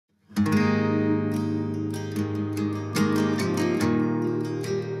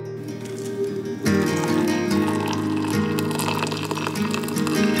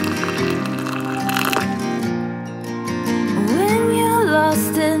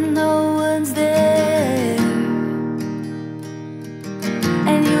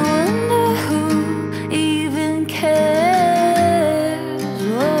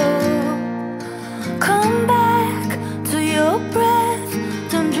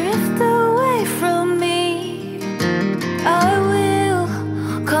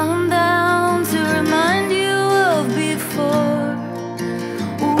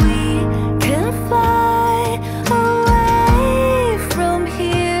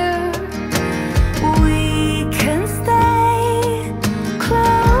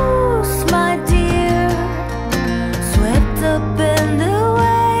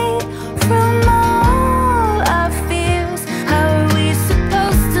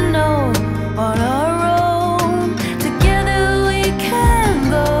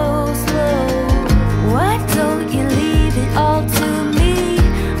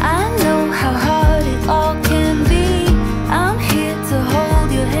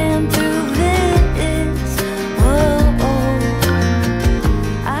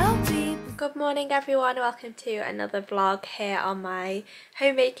morning everyone, welcome to another vlog here on my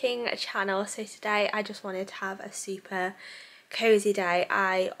homemaking channel. So today I just wanted to have a super cozy day.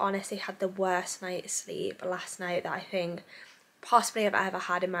 I honestly had the worst night's sleep last night that I think possibly I've ever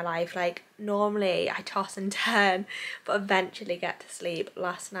had in my life. Like normally I toss and turn but eventually get to sleep.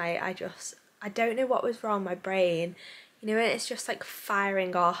 Last night I don't know what was wrong. My brain, you know, it's just like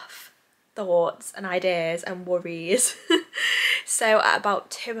firing off thoughts and ideas and worries. So at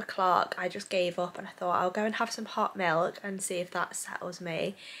about 2 o'clock I just gave up and I thought I'll go and have some hot milk and see if that settles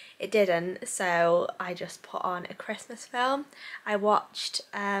me. It didn't, so I just put on a Christmas film. I watched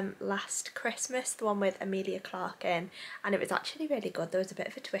Last Christmas, the one with Emilia Clarke in, and it was actually really good. There was a bit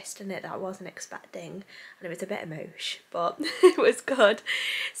of a twist in it that I wasn't expecting and it was a bit emosh, but it was good.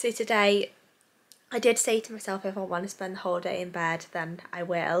 So today I did say to myself if I want to spend the whole day in bed then I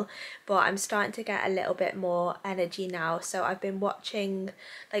will, but I'm starting to get a little bit more energy now. So I've been watching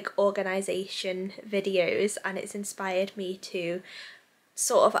like organisation videos and it's inspired me to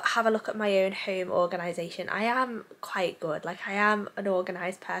sort of have a look at my own home organisation. I am quite good, like I am an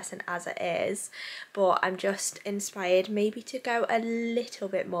organised person as it is, but I'm just inspired maybe to go a little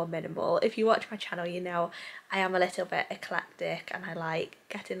bit more minimal. If you watch my channel you know I am a little bit eclectic and I like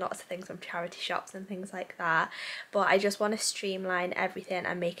getting lots of things from charity shops and things like that, but I just want to streamline everything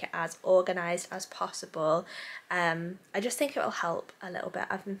and make it as organised as possible. I just think it will help a little bit.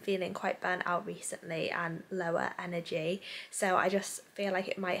 I've been feeling quite burnt out recently and lower energy, so I just feel like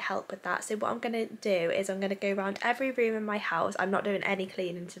it might help with that. So what I'm going to do is I'm going to go around every room in my house. I'm not doing any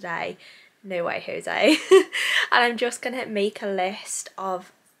cleaning today, no way Jose. And I'm just going to make a list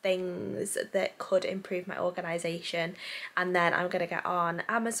of things that could improve my organisation, and then I'm going to get on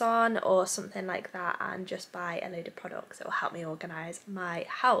Amazon or something like that and just buy a load of products that will help me organise my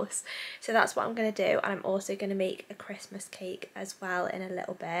house. So that's what I'm going to do, and I'm also going to make a Christmas cake as well in a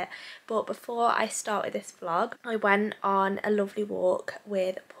little bit. But before I start with this vlog, I went on a lovely walk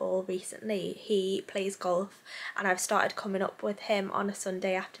with Paul recently. He plays golf and I've started coming up with him on a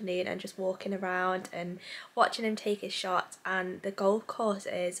Sunday afternoon and just walking around and watching him take his shots, and the golf course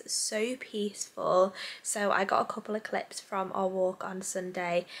is so peaceful. So I got a couple of clips from our walk on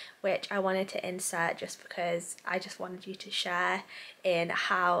Sunday which I wanted to insert just because I just wanted you to share in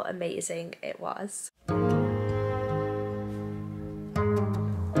how amazing it was.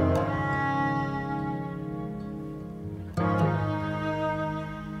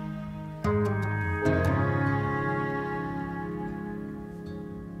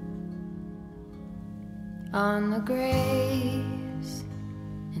 On the graves,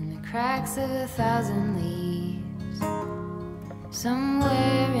 in the cracks of 1,000 leaves,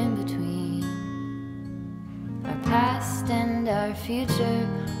 somewhere in between our past and our future,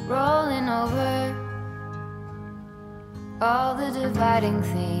 rolling over all the dividing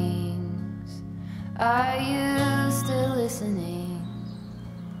things. Are you still listening?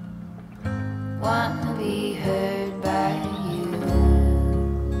 Wanna be heard by you?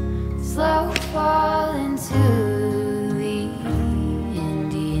 Slow fall into the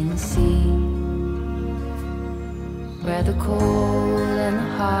Indian Sea, where the cold and the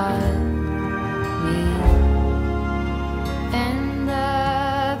hot meet, and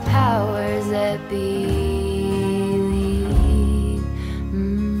the powers that be lead.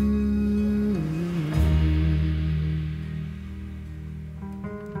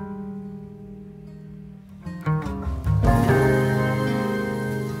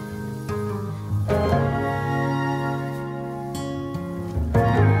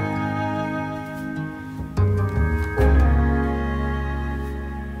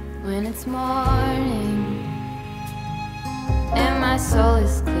 When it's morning and my soul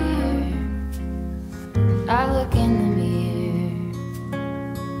is clear, I look in the mirror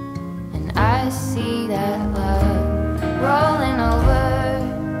and I see that love rolling over.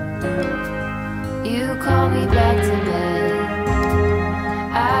 You call me back to bed,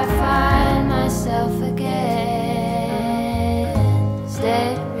 I find myself again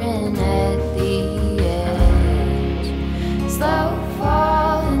staring at the edge. Slow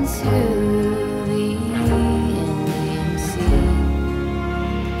fall into the Indian Sea,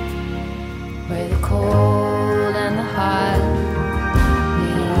 where the cold and the hot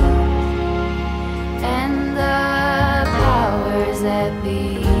meet, and the powers that be.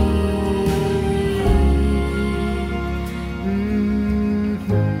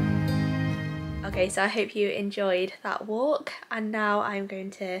 Okay, so I hope you enjoyed that walk, and now I'm going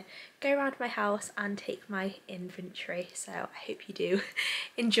to go around my house and take my inventory. So I hope you do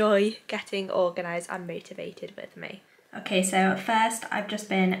enjoy getting organised and motivated with me. Okay, so first I've just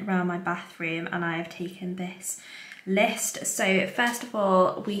been around my bathroom and I have taken this list. So first of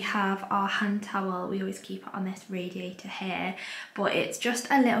all, we have our hand towel. We always keep it on this radiator here, but it's just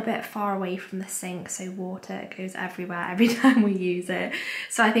a little bit far away from the sink, so water goes everywhere every time we use it.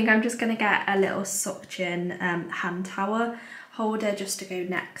 So I think I'm just going to get a little suction hand towel holder just to go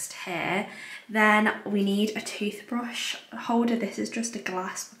next here. Then we need a toothbrush holder. This is just a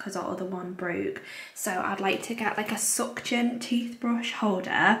glass because our other one broke, so I'd like to get like a suction toothbrush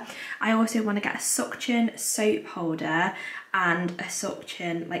holder. I also want to get a suction soap holder and a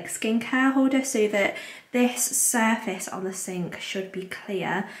suction like skincare holder, so that this surface on the sink should be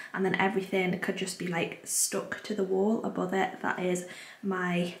clear and then everything could just be like stuck to the wall above it. That is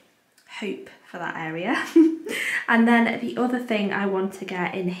my hope for that area. And then the other thing I want to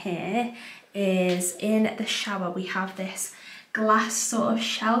get in here is in the shower we have this glass sort of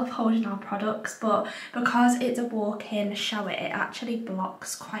shelf holding our products, but because it's a walk-in shower it actually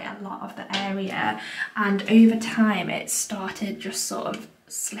blocks quite a lot of the area, and over time it started just sort of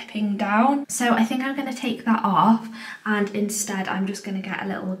slipping down. So I think I'm going to take that off, and instead I'm just going to get a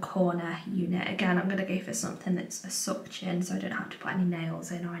little corner unit. Again, I'm going to go for something that's a suction so I don't have to put any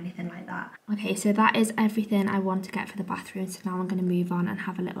nails in or anything like that. Okay, so that is everything I want to get for the bathroom, so now I'm going to move on and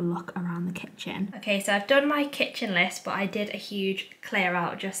have a little look around the kitchen. Okay, so I've done my kitchen list, but I did a huge clear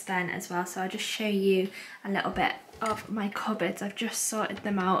out just then as well, so I'll just show you a little bit of my cupboards. I've just sorted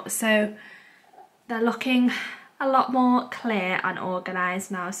them out, so they're looking a lot more clear and organised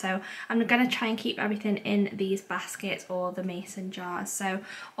now. So I'm going to try and keep everything in these baskets or the mason jars. So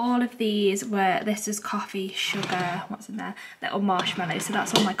all of these were, this is coffee, sugar, what's in there, little marshmallows, so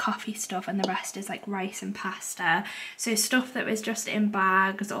that's all my coffee stuff, and the rest is like rice and pasta. So stuff that was just in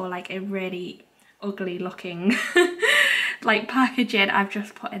bags or like a really ugly looking like packaging, I've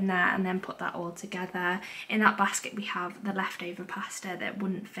just put in there and then put that all together. In that basket we have the leftover pasta that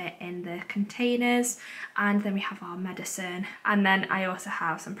wouldn't fit in the containers, and then we have our medicine, and then I also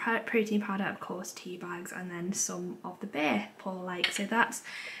have some protein powder, of course, tea bags, and then some of the beer Paul likes. So that's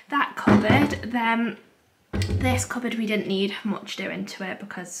that cupboard. Then this cupboard we didn't need much doing to it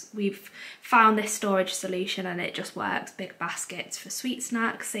because we've found this storage solution and it just works. Big baskets for sweet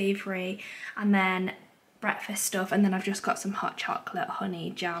snacks, savoury, and then breakfast stuff, and then I've just got some hot chocolate,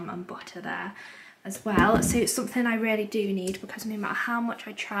 honey, jam and butter there as well. So it's something I really do need, because no matter how much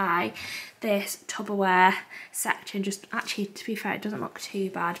I try, this Tupperware section just, actually to be fair it doesn't look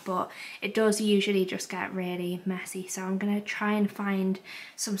too bad, but it does usually just get really messy, so I'm going to try and find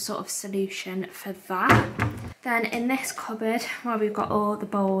some sort of solution for that. Then in this cupboard where we've got all the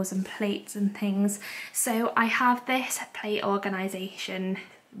bowls and plates and things, so I have this plate organisation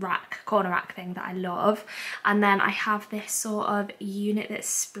rack, corner rack thing that I love, and then I have this sort of unit that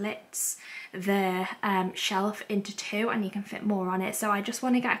splits the shelf into two and you can fit more on it, so I just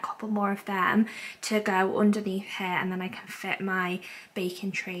want to get a couple more of them to go underneath here, and then I can fit my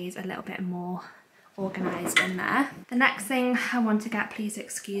baking trays a little bit more organised in there. The next thing I want to get, please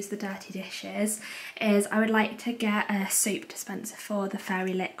excuse the dirty dishes, is I would like to get a soap dispenser for the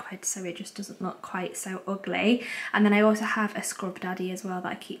fairy liquid so it just doesn't look quite so ugly. And then I also have a scrub daddy as well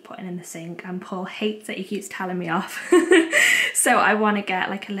that I keep putting in the sink, and Paul hates it, he keeps telling me off. So I want to get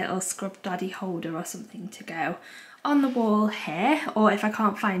like a little scrub daddy holder or something to go on the wall here, or if I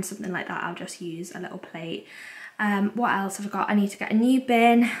can't find something like that I'll just use a little plate. What else have I got? I need to get a new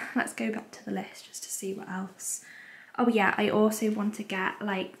bin. Let's go back to the list just to see what else. Oh yeah, I also want to get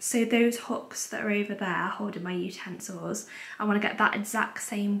like, so those hooks that are over there holding my utensils, I want to get that exact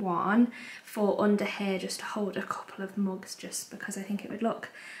same one for under here, just to hold a couple of mugs, just because I think it would look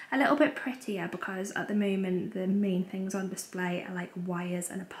a little bit prettier, because at the moment the main things on display are like wires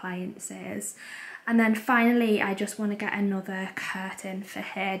and appliances. And then finally I just want to get another curtain for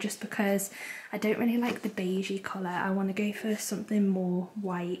here, just because I don't really like the beigey colour. I want to go for something more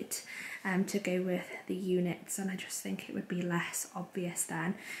white to go with the units, and I just think it would be less obvious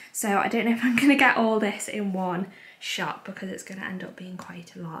then. So I don't know if I'm going to get all this in one shot, because it's going to end up being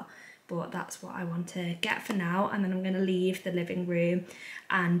quite a lot. But that's what I want to get for now, and then I'm going to leave the living room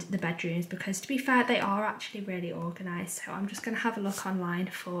and the bedrooms, because to be fair they are actually really organised, so I'm just going to have a look online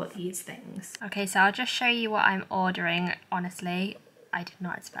for these things. Okay, so I'll just show you what I'm ordering. Honestly, I did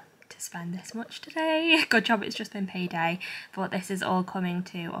not expect to spend this much today. Good job it's just been payday, but this is all coming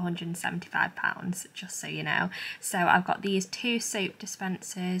to £175, just so you know. So I've got these 2 soap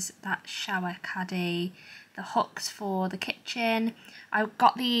dispensers, that shower caddy, the hooks for the kitchen. I've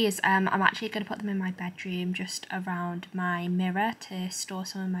got these, I'm actually going to put them in my bedroom just around my mirror to store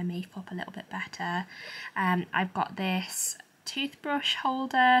some of my makeup a little bit better. I've got this toothbrush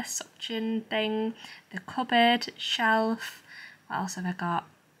holder, suction thing, the cupboard, shelf. What else have I got?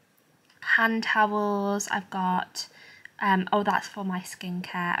 Hand towels, I've got Oh, that's for my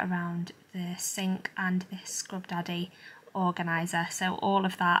skincare around the sink and this Scrub Daddy organiser, so all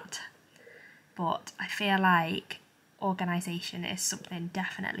of that. But I feel like organisation is something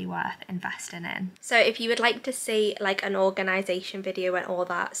definitely worth investing in. So if you would like to see like an organisation video when all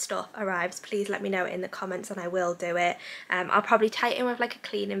that stuff arrives, please let me know in the comments and I will do it. I'll probably tie it in with like a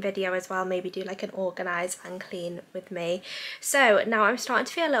cleaning video as well, maybe do like an organise and clean with me. So now I'm starting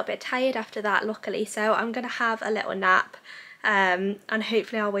to feel a little bit tired after that, luckily, so I'm gonna have a little nap. And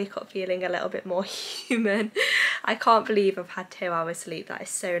hopefully I'll wake up feeling a little bit more human. I can't believe I've had 2 hours sleep. That is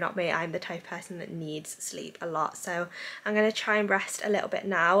so not me. I'm the type of person that needs sleep a lot, so I'm going to try and rest a little bit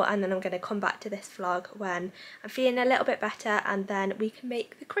now, and then I'm going to come back to this vlog when I'm feeling a little bit better, and then we can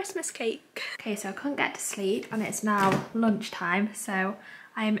make the Christmas cake. Okay, so I couldn't get to sleep and it's now lunchtime, so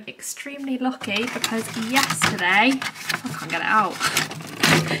I am extremely lucky because yesterday, I can't get it out.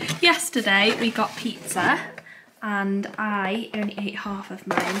 Yesterday we got pizza and I only ate half of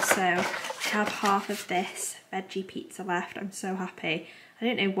mine, so I have half of this veggie pizza left. I'm so happy. I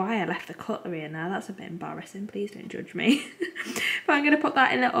don't know why I left the cutlery in there, that's a bit embarrassing, please don't judge me. But I'm going to put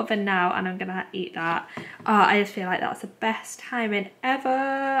that in the oven now and I'm going to eat that. Oh, I just feel like that's the best timing ever.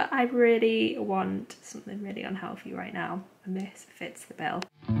 I really want something really unhealthy right now and this fits the bill.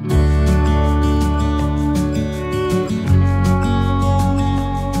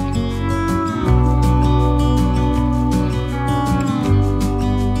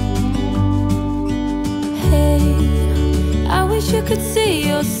 You could see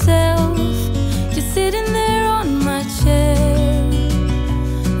yourself just sitting there on my chair.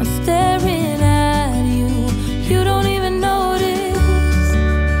 I'm staring at you, you don't even notice.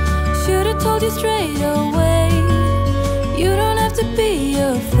 Should've told you straight away, you don't have to be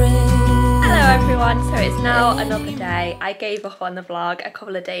afraid. Hello everyone, so it's now another day. I gave up on the vlog a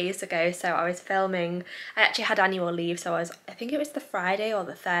couple of days ago, so I was filming. I actually had annual leave, so I think it was the Friday or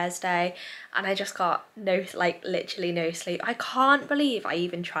the Thursday, and I just got literally no sleep. I can't believe I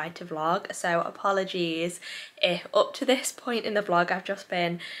even tried to vlog, so apologies if up to this point in the vlog I've just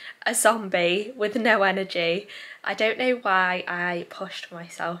been a zombie with no energy. I don't know why I pushed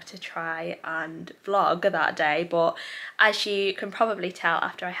myself to try and vlog that day, but as you can probably tell,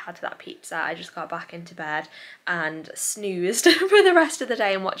 after I had that pizza I just got back into bed and snoozed for the rest of the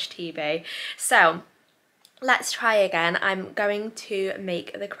day and watched TV. So let's try again. I'm going to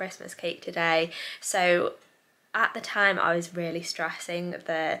make the Christmas cake today. So at the time I was really stressing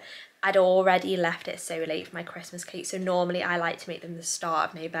that I'd already left it so late for my Christmas cake, so normally I like to make them the start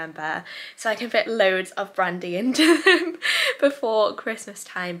of November so I can fit loads of brandy into them before Christmas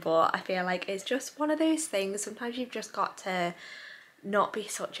time, but I feel like it's just one of those things, sometimes you've just got to not be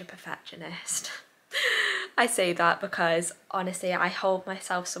such a perfectionist. I say that because honestly I hold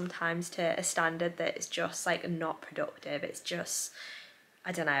myself sometimes to a standard that is just like not productive. It's just,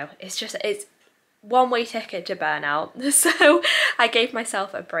 I don't know, it's one-way ticket to burnout. So I gave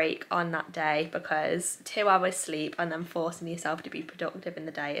myself a break on that day because 2 hours sleep and then forcing yourself to be productive in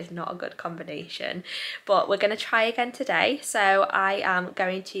the day is not a good combination. But we're going to try again today. So I am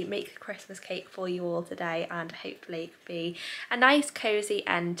going to make a Christmas cake for you all today, and hopefully it could be a nice cozy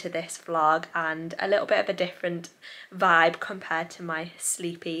end to this vlog and a little bit of a different vibe compared to my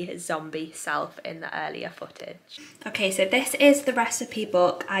sleepy zombie self in the earlier footage. Okay, so this is the recipe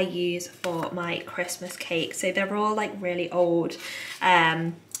book I use for my Christmas cake. So they're all like really old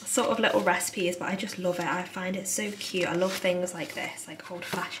sort of little recipes, but I just love it. I find it so cute. I love things like this, like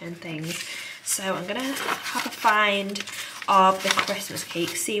old-fashioned things. So I'm gonna have a find of the Christmas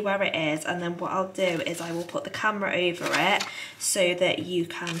cake, see where it is, and then what I'll do is I will put the camera over it so that you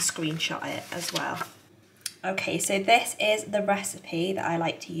can screenshot it as well. Okay, so this is the recipe that I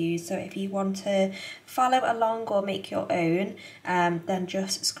like to use, so if you want to follow along or make your own, then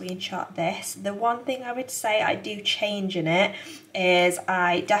just screenshot this. The one thing I would say I do change in it is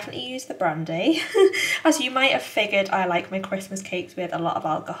I definitely use the brandy. As you might have figured, I like my Christmas cakes with a lot of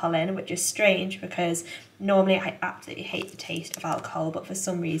alcohol in, which is strange because normally I absolutely hate the taste of alcohol, but for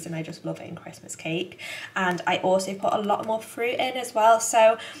some reason I just love it in Christmas cake. And I also put a lot more fruit in as well,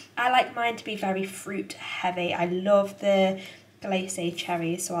 so I like mine to be very fruit heavy. I love the glacé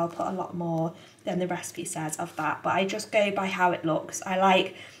cherries, so I'll put a lot more than the recipe says of that, but I just go by how it looks. I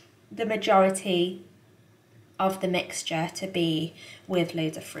like the majority of the mixture to be with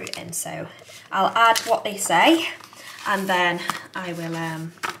loads of fruit in, so I'll add what they say and then I will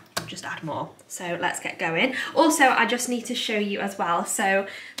just add more. So let's get going. Also, I just need to show you as well, so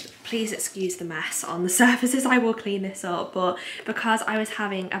please excuse the mess on the surfaces, I will clean this up, but because I was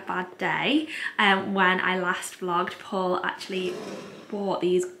having a bad day when I last vlogged, Paul actually bought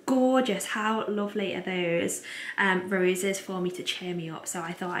these gorgeous, how lovely are those, roses for me to cheer me up. So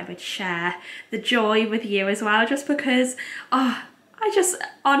I thought I would share the joy with you as well, just because, oh, I just,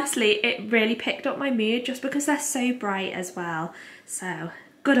 honestly, it really picked up my mood just because they're so bright as well. So,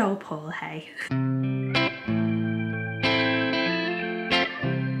 good old Paul, hey.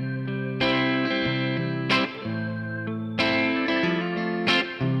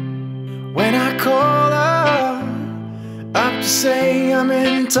 When I call her up to say I'm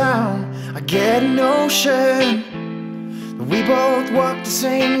in town, I get a notion that we both walk the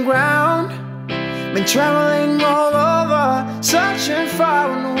same ground. Been traveling all over, searching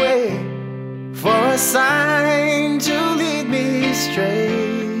far and away for a sign to lead me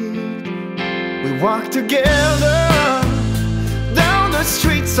straight. We walk together down the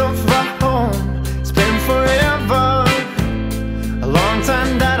streets of our home. It's been forever, a long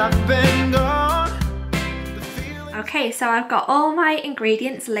time that I've been gone. Okay, so I've got all my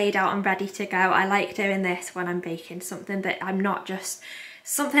ingredients laid out and ready to go. I like doing this when I'm baking something that I'm not just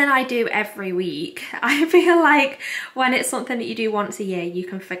something I do every week. I feel like when it's something that you do once a year, you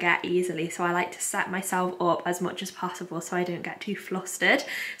can forget easily. So I like to set myself up as much as possible so I don't get too flustered.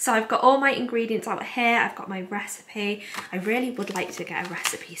 So I've got all my ingredients out here. I've got my recipe. I really would like to get a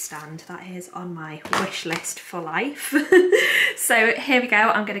recipe stand. That is on my wish list for life. So here we go.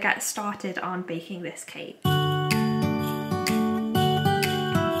 I'm going to get started on baking this cake.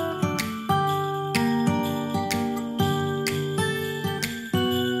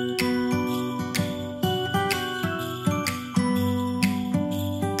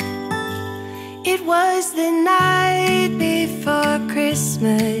 It was the night before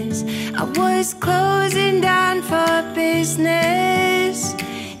Christmas. I was closing down for business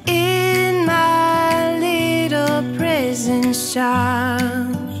in my little present shop,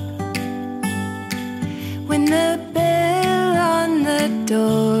 when the bell on the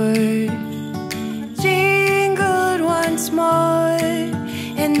door jingled once more,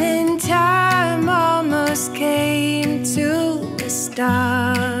 and then time almost came to a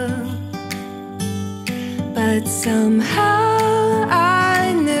stop. But somehow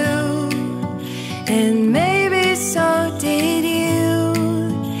I knew, and maybe so did you,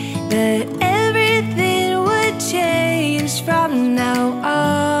 that everything would change from now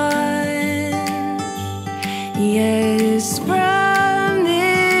on. Yes, from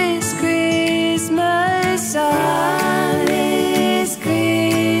this Christmas on, this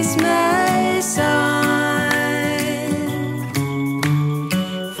Christmas on.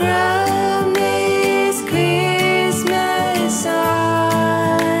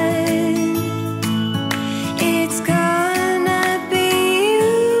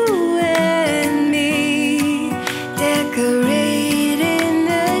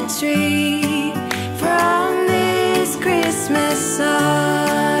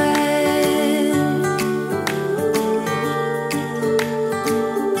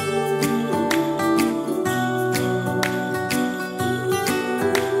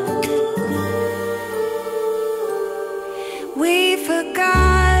 We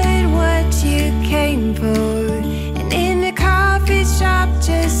forgot what you came for, and in the coffee shop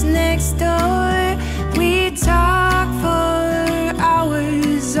just next door, we talked for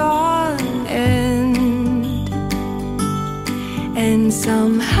hours on end, and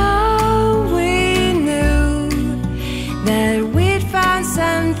somehow we knew that we'd found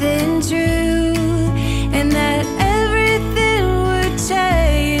something true, and that everything would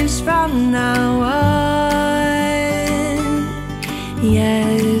change from now on.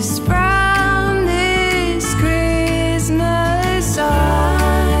 Yes, from this Christmas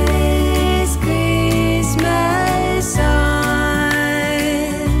on, this Christmas on,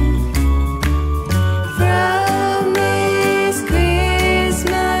 from this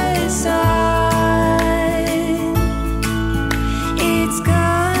Christmas on, it's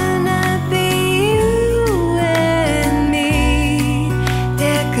gonna be you and me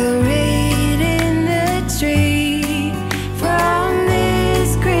decorating the tree. From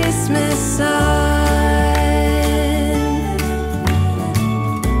this Christmas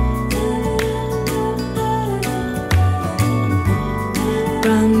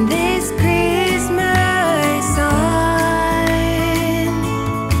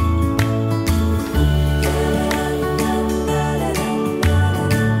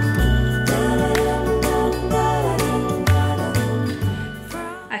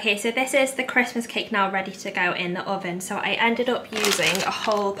so this is the Christmas cake now ready to go in the oven. So I ended up using a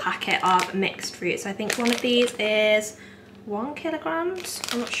whole packet of mixed fruit. So I think one of these is 1 kilogram.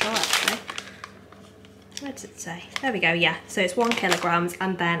 I'm not sure actually. What does it say? There we go, yeah. So it's 1 kilogram,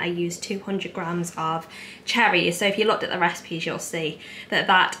 and then I used 200 grams of cherries. So if you looked at the recipes, you'll see that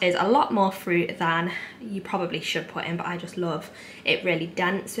that is a lot more fruit than you probably should put in, but I just love it really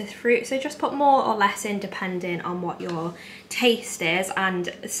dense with fruit. So just put more or less in depending on what your taste is,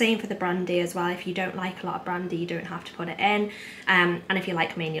 and same for the brandy as well. If you don't like a lot of brandy, you don't have to put it in. And if you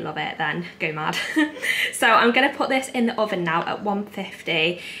like me and you love it, then go mad. So I'm gonna put this in the oven now at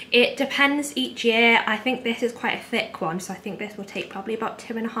 150. It depends each year. I think this is quite a thick one, so I think this will take probably about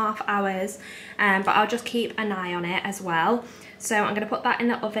 2.5 hours, but I'll just keep an eye on it as well. So I'm going to put that in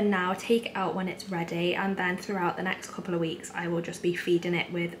the oven now, take it out when it's ready, and then throughout the next couple of weeks I will just be feeding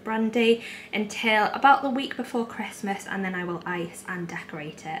it with brandy until about the week before Christmas, and then I will ice and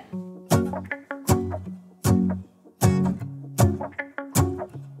decorate it.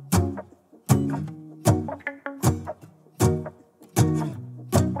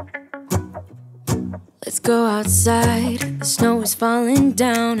 Let's go outside, the snow is falling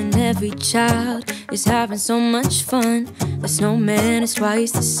down and every child is having so much fun. The snowman is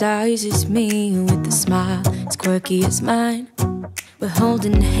twice the size as me, with a smile as quirky as mine. We're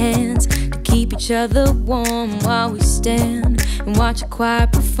holding hands to keep each other warm while we stand and watch a choir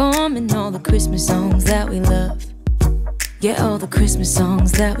performing all the Christmas songs that we love. Yeah, all the Christmas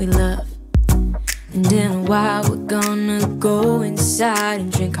songs that we love. And in a while we're gonna go inside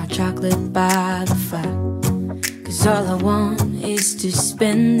and drink our chocolate by the fire. 'Cause all I want is to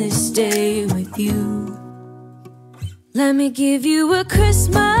spend this day with you. Let me give you a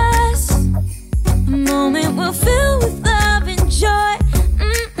Christmas, a moment we'll fill with love and joy.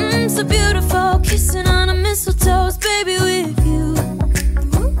 So beautiful, kissing on a mistletoe, baby, with you.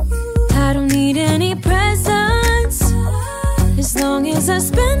 I don't need any presents, as long as I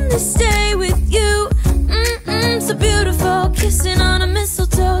spend this day with you. So beautiful, kissing on a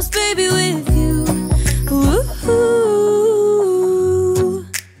mistletoe, baby, with you. Ooh.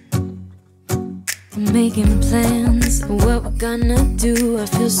 I'm making plans of what we're gonna do. I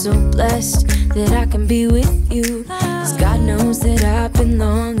feel so blessed that I can be with you, 'cause God knows that I've been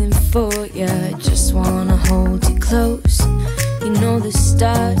longing for you. I just wanna hold you close. You know the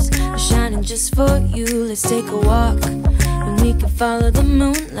stars are shining just for you. Let's take a walk and we can follow the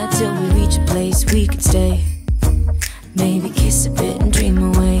moonlight till we reach a place we can stay. Maybe kiss a bit and dream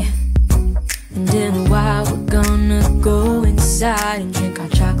away. And in a while we're gonna go inside and drink our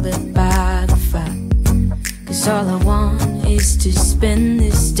chocolate by the fire. 'Cause all I want is to spend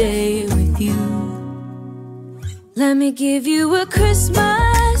this day with you. Let me give you a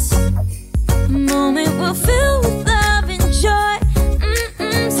Christmas, a moment we'll fill with love and joy.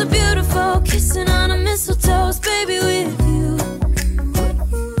 So beautiful, kissing on a mistletoe, baby, with you.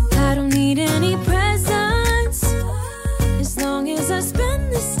 I don't need any presents, as long as I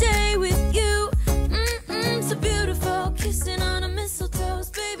spend this day with you. So beautiful, kissing on a mistletoe,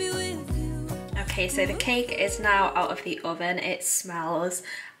 baby, with you. Okay, so the cake is now out of the oven. It smells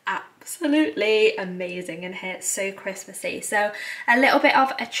absolutely amazing in here. It's so Christmassy. So a little bit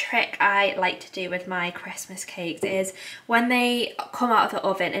of a trick I like to do with my Christmas cakes is when they come out of the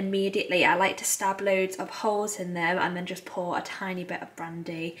oven immediately, I like to stab loads of holes in them and then just pour a tiny bit of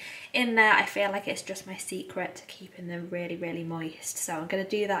brandy in there. I feel like it's just my secret to keeping them really, really moist. So I'm going to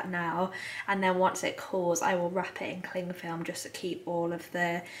do that now, and then once it cools I will wrap it in cling film just to keep all of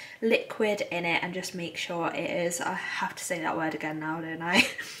the liquid in it and just make sure it is, I have to say that word again now, don't I?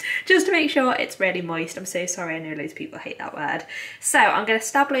 Just to make sure it's really moist. I'm so sorry, I know loads of people hate that word. So I'm going to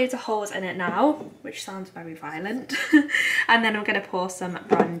stab loads of holes in it now, which sounds very violent. And then I'm going to pour some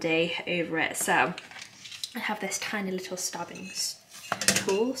brandy over it. So I have this tiny little stabbing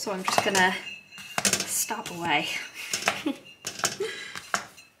tool, so I'm just going to stab away.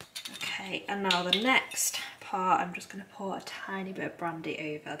 Okay, and now the next part, I'm just going to pour a tiny bit of brandy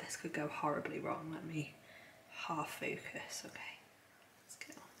over. This could go horribly wrong. Let me half focus. Okay.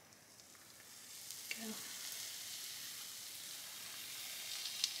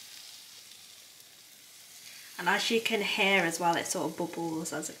 And as you can hear as well, it sort of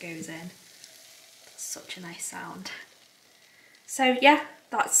bubbles as it goes in. That's such a nice sound. So yeah,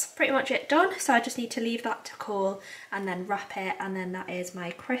 that's pretty much it done. So I just need to leave that to cool and then wrap it, and then that is my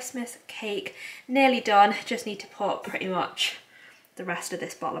Christmas cake nearly done. Just need to put pretty much the rest of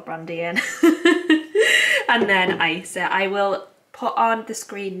this bottle of brandy in and then ice it. I will put on the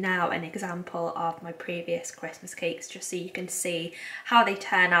screen now an example of my previous Christmas cakes just so you can see how they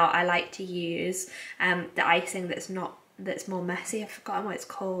turn out. I like to use the icing that's not that's more messy. I've forgotten what it's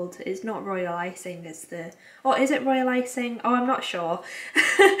called. It's not royal icing, it's the, or is it royal icing? Oh, I'm not sure.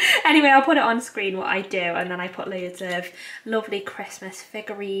 Anyway, I'll put it on screen what I do, and then I put loads of lovely Christmas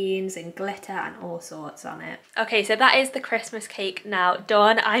figurines and glitter and all sorts on it. Okay, so that is the Christmas cake now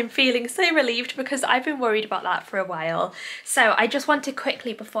done. I'm feeling so relieved because I've been worried about that for a while. So I just want to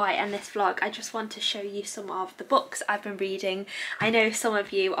quickly, before I end this vlog, I just want to show you some of the books I've been reading. I know some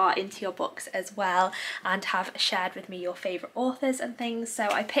of you are into your books as well and have shared with me your favourite authors and things. So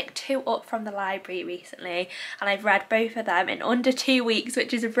I picked 2 up from the library recently and I've read both of them in under 2 weeks,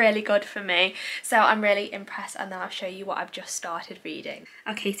 which is really good for me. So I'm really impressed, and then I'll show you what I've just started reading.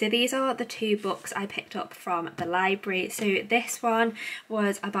 Okay, so these are the 2 books I picked up from the library. So this one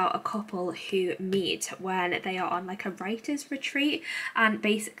was about a couple who meet when they are on like a writer's retreat, and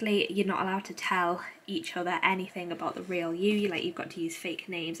basically you're not allowed to tell each other anything about the real you, like you've got to use fake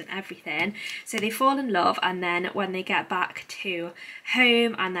names and everything. So they fall in love, and then when they get back to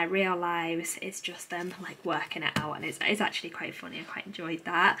home and their real lives, it's just them like working it out, and it's actually quite funny. I quite enjoyed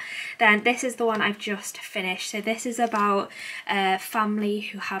that. Then this is the one I've just finished. So this is about a family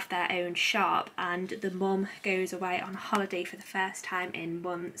who have their own shop, and the mum goes away on holiday for the first time in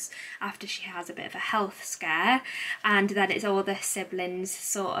months after she has a bit of a health scare, and then it's all the siblings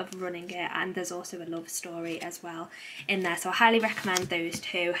sort of running it, and there's also a love story as well in there. So I highly recommend those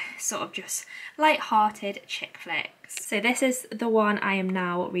 2, sort of just light-hearted chick flicks. So this is the one I am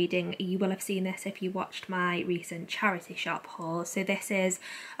now reading. You will have seen this if you watched my recent charity shop haul. So this is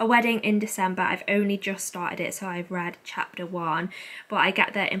A Wedding in December. I've only just started it, so I've read chapter 1, but I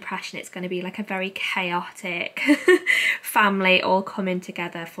get the impression it's going to be like a very chaotic family all coming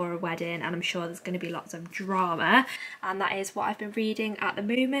together for a wedding, and I'm sure there's going to be lots of drama, and that is what I've been reading at the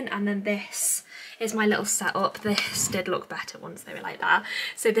moment. And then this is my little setup. This did look better once they were like that.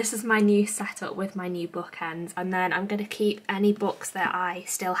 So this is my new setup with my new bookends, and then I'm going to keep any books that I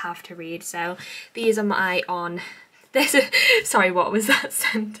still have to read. So these are my this is, sorry, what was that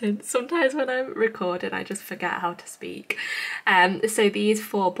sentence? Sometimes when I'm recording I just forget how to speak. So these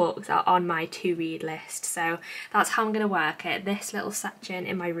 4 books are on my to read list, so that's how I'm going to work it. This little section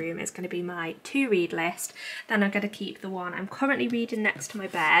in my room is going to be my to read list. Then I'm going to keep the one I'm currently reading next to my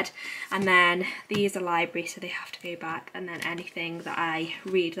bed, and then these are library, so they have to go back, and then anything that I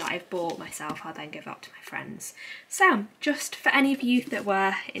read that I've bought myself I'll then give out to my friends. So just for any of you that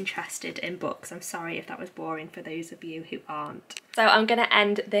were interested in books, I'm sorry if that was boring for those of you who aren't. So I'm going to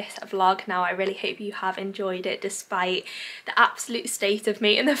end this vlog now. I really hope you have enjoyed it despite the absolute state of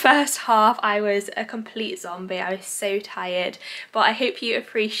me in the first half. I was a complete zombie. I was so tired, but I hope you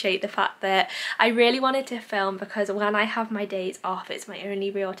appreciate the fact that I really wanted to film, because when I have my days off, it's my only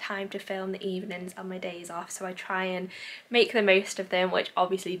real time to film, the evenings and my days off. So I try and make the most of them, which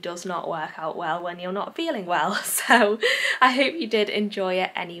obviously does not work out well when you're not feeling well. So I hope you did enjoy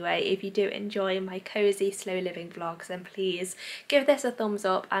it anyway. If you do enjoy my cozy slow living vlogs, then please give this a thumbs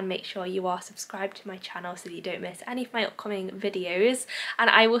up and make sure you are subscribed to my channel so that you don't miss any of my upcoming videos, and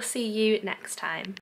I will see you next time.